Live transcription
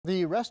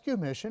The Rescue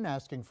Mission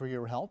asking for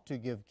your help to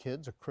give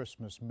kids a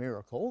Christmas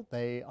miracle.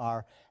 They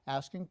are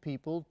asking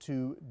people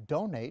to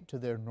donate to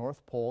their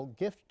North Pole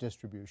gift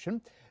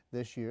distribution.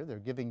 This year, they're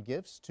giving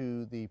gifts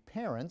to the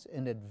parents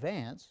in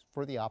advance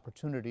for the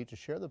opportunity to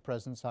share the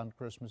presents on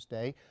Christmas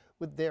Day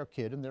with their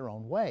kid in their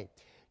own way.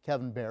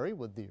 Kevin Berry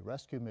with the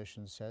Rescue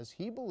Mission says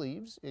he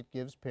believes it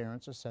gives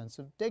parents a sense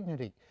of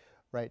dignity.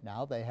 Right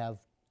now, they have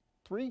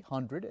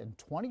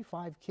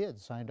 325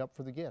 kids signed up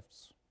for the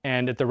gifts.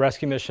 And at the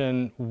Rescue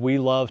Mission, we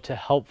love to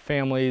help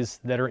families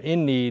that are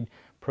in need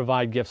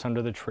provide gifts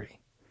under the tree.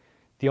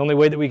 The only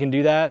way that we can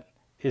do that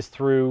is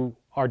through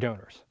our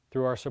donors,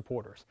 through our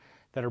supporters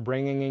that are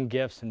bringing in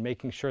gifts and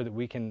making sure that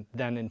we can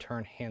then in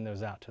turn hand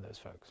those out to those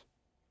folks.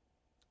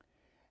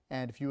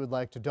 And if you would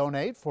like to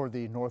donate for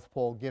the North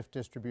Pole gift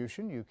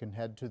distribution, you can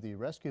head to the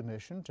Rescue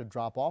Mission to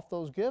drop off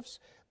those gifts.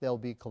 They'll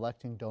be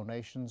collecting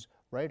donations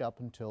right up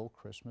until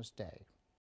Christmas Day.